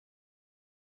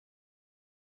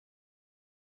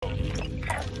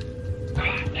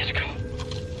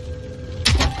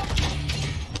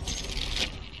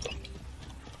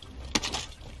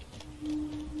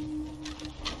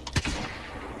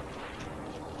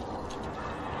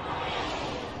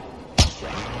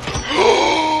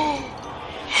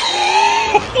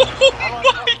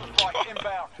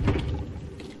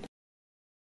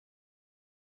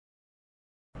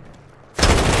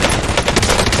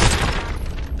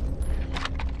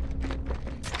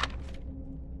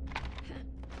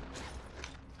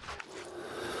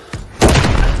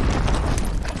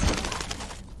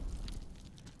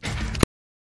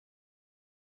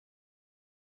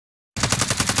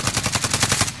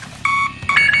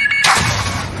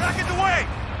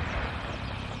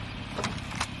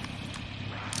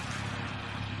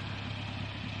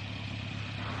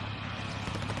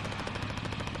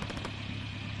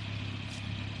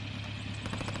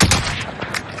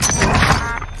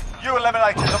You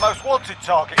eliminated the most wanted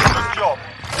target. Good job.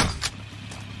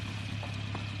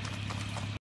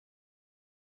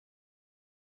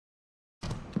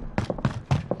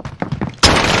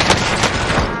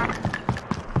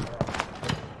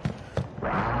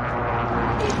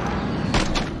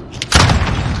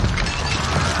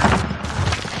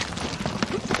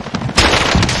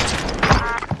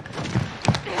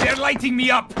 They're lighting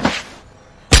me up!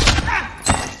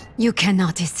 You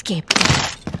cannot escape them.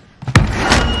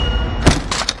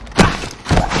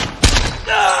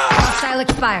 Hostile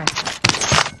expired.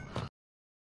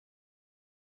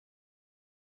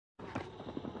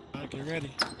 Get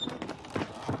ready.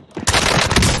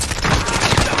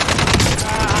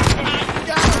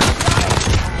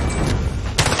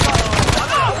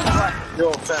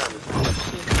 Your family.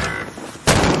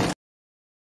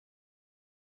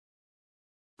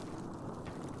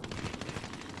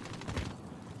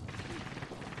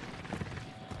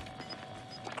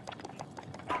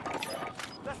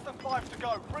 Less than 5 to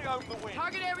go. Bring home the win.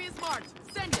 Target area is marked.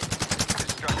 Send it. This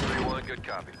is Striker 3-1, good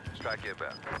copy. Strike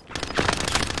inbound.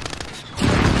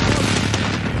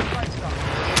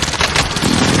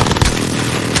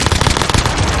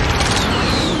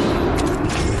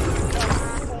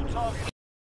 All targets.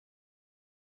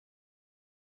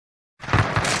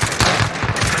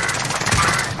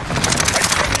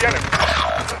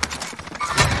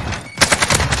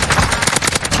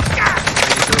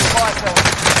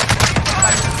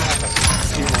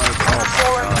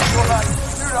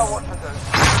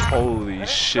 Holy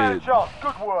shit.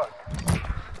 Good work.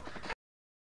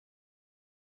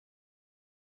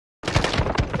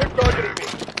 They're targeting me.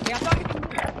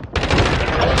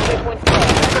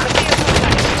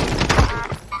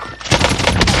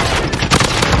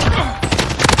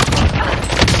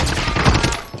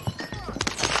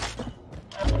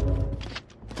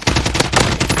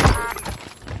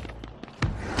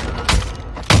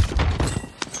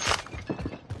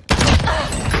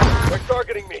 They're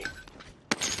targeting me.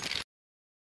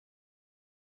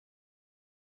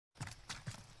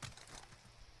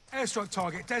 Airstrike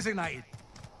target designated.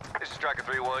 This is Striker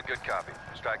 3-1, good copy.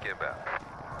 Strike inbound.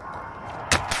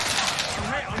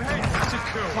 I'm hit. That's a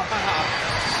kill.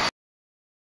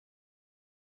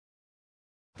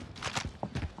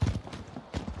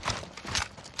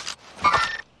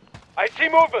 I see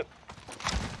movement.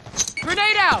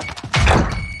 Grenade out!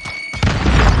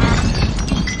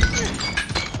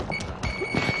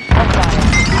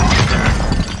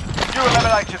 You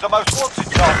eliminated the most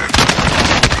wanted target.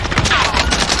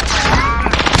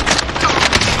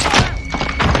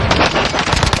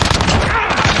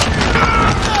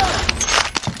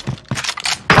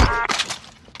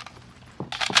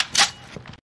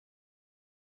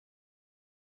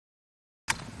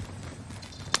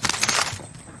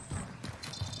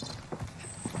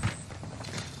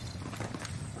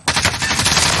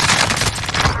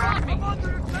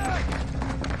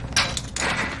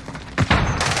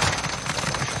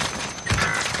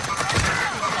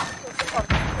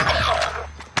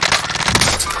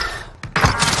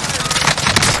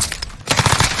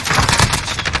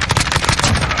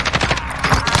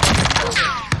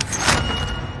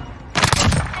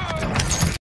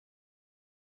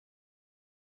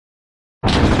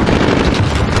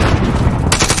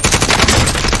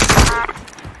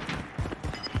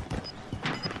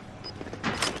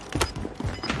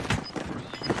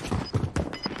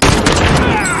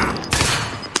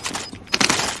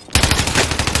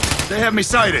 They have me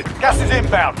sighted. Gas is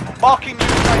inbound. Marking new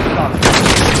safe zone.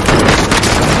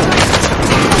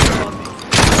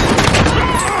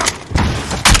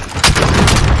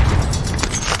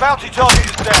 Bounty target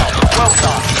is down. Well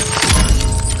done.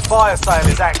 Fire sale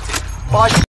is active. Buy.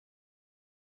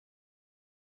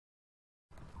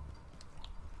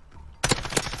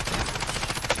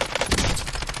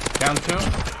 Down 2.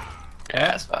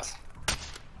 Yeah, that's fast.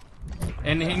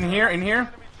 In here.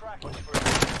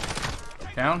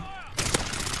 Down.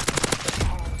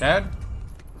 Dead.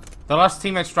 The last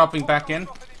teammate's dropping back in.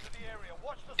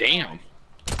 Damn.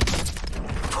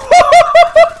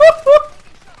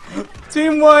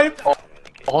 Team wipe. Oh,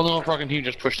 whole little fucking team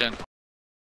just pushed in.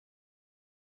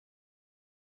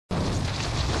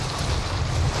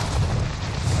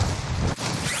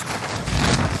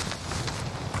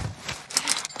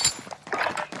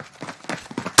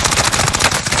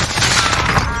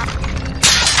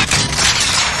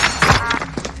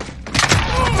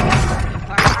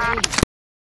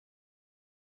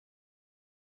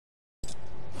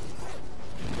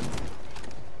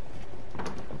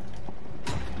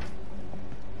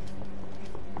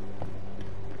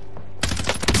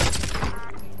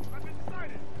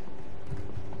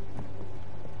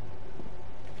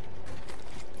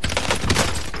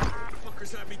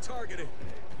 Enemies have me targeted.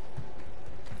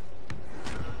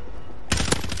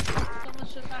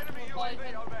 Someone's just having a fight.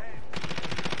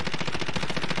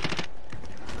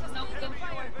 No, don't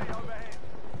fire.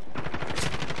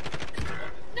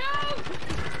 No!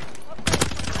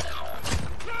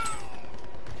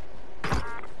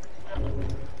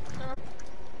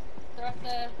 They're at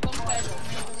the bunk bed.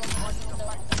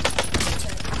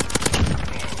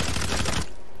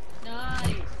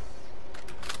 Nice.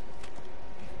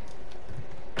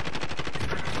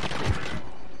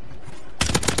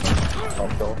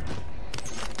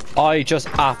 I just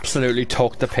absolutely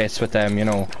took the piss with them, you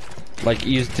know. Like,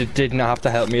 you didn't have to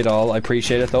help me at all. I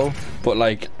appreciate it though. But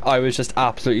like, I was just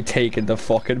absolutely taking the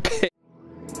fucking piss.